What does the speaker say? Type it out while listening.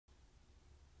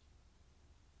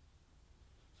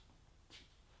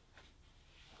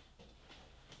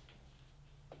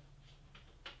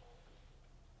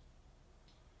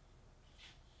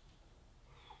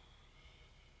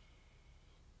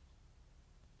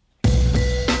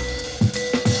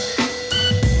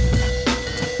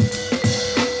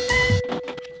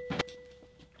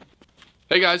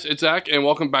guys, it's Zach and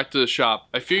welcome back to the shop.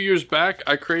 A few years back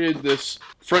I created this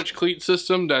French cleat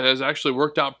system that has actually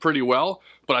worked out pretty well,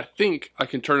 but I think I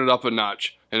can turn it up a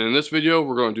notch. And in this video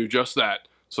we're going to do just that,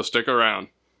 so stick around.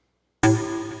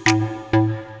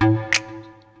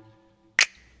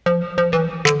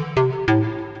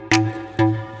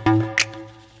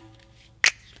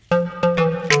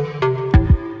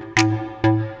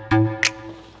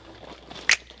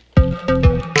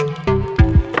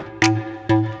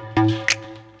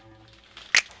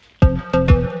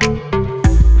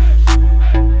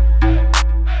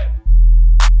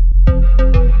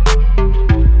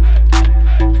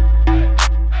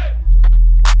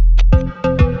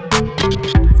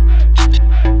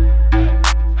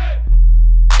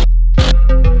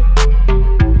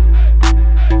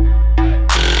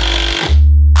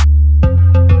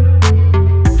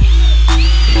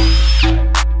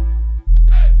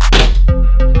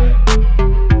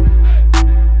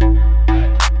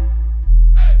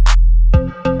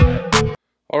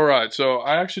 Alright, so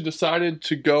I actually decided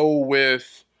to go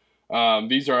with,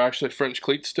 these are actually French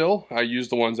cleats still. I used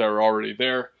the ones that were already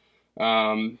there.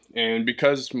 And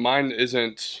because mine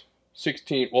isn't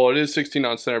 16, well it is 16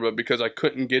 on center, but because I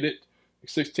couldn't get it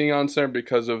 16 on center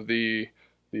because of the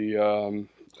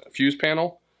fuse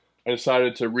panel, I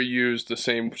decided to reuse the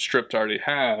same strip I already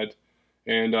had,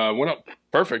 and went up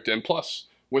perfect. And plus,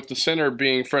 with the center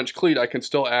being French cleat, I can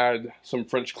still add some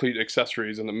French cleat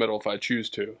accessories in the middle if I choose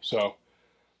to. So.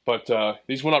 But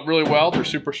these went up really well, they're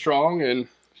super strong, and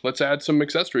let's add some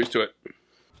accessories to it.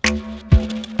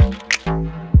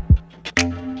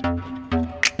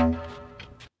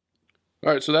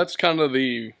 Alright, so that's kind of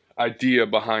the idea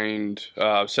behind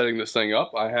setting this thing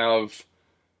up. I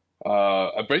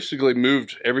basically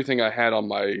moved everything I had on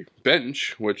my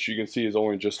bench, which you can see is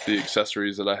only just the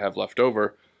accessories that I have left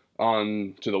over,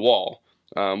 onto the wall.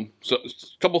 So a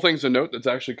couple things to note that's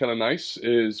actually kind of nice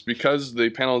is because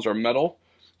the panels are metal,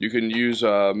 you can use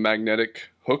magnetic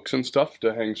hooks and stuff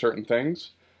to hang certain things.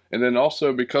 And then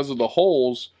also because of the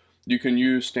holes, you can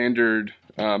use standard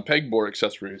pegboard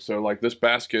accessories. So like this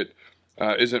basket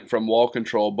isn't from Wall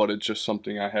Control, but it's just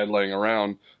something I had laying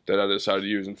around that I decided to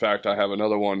use. In fact, I have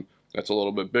another one that's a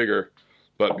little bit bigger,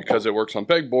 but because it works on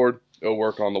pegboard, it'll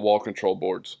work on the Wall Control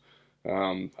boards.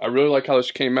 I really like how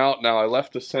this came out. Now I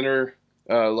left the center,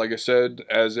 like I said,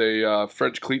 as a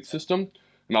French cleat system.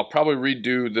 And I'll probably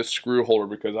redo this screw holder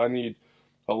because I need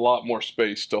a lot more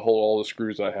space to hold all the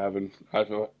screws I have, and I've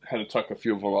had to tuck a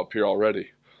few of them up here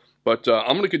already. But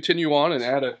I'm going to continue on and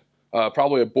add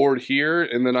probably a board here,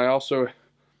 and then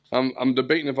I'm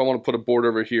debating if I want to put a board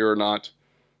over here or not.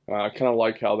 I kind of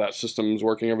like how that system is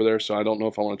working over there, so I don't know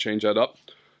if I want to change that up.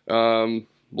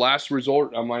 Last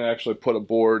resort, I might actually put a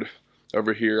board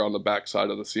over here on the back side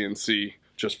of the CNC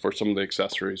just for some of the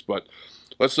accessories. But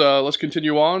let's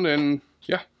continue on and.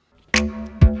 Yeah.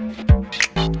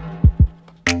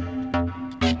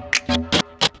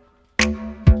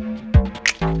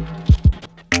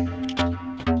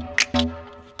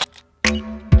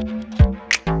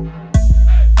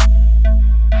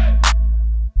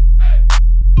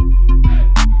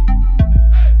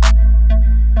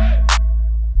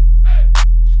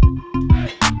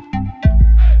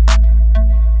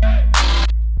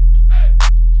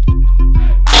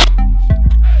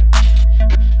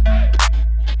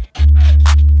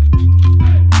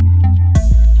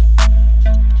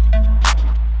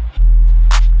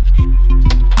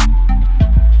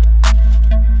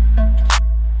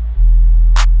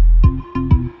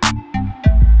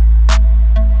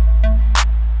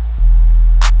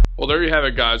 Well, there you have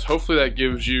it, guys. Hopefully that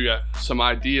gives you some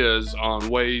ideas on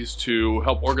ways to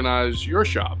help organize your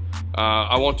shop.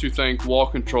 I want to thank Wall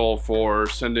Control for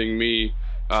sending me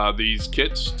these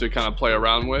kits to kind of play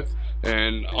around with,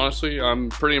 and honestly I'm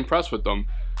pretty impressed with them.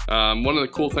 One of the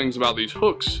cool things about these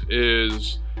hooks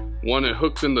is when it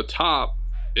hooks in the top,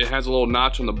 it has a little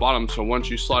notch on the bottom, so once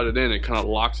you slide it in, it kind of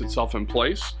locks itself in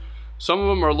place. Some of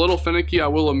them are a little finicky, I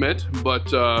will admit,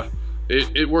 but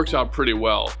it works out pretty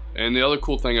well. And the other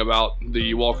cool thing about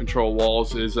the Wall Control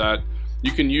walls is that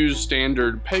you can use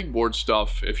standard pegboard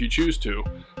stuff if you choose to.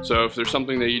 So if there's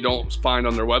something that you don't find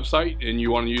on their website and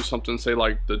you want to use something, say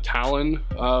like the Talon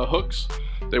hooks,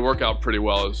 they work out pretty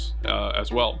well as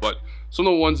well. But some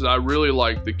of the ones that I really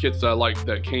like, the kits that I like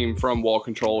that came from Wall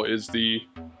Control, is the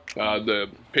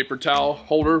paper towel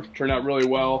holder, turned out really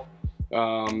well.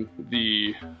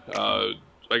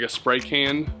 Like a spray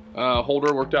can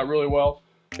holder worked out really well.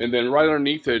 And then right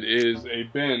underneath it is a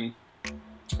bin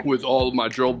with all of my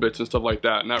drill bits and stuff like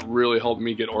that, and that really helped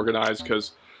me get organized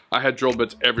because I had drill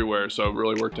bits everywhere, so it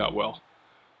really worked out well.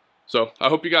 So I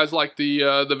hope you guys liked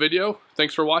the video.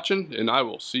 Thanks for watching, and I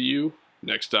will see you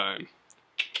next time.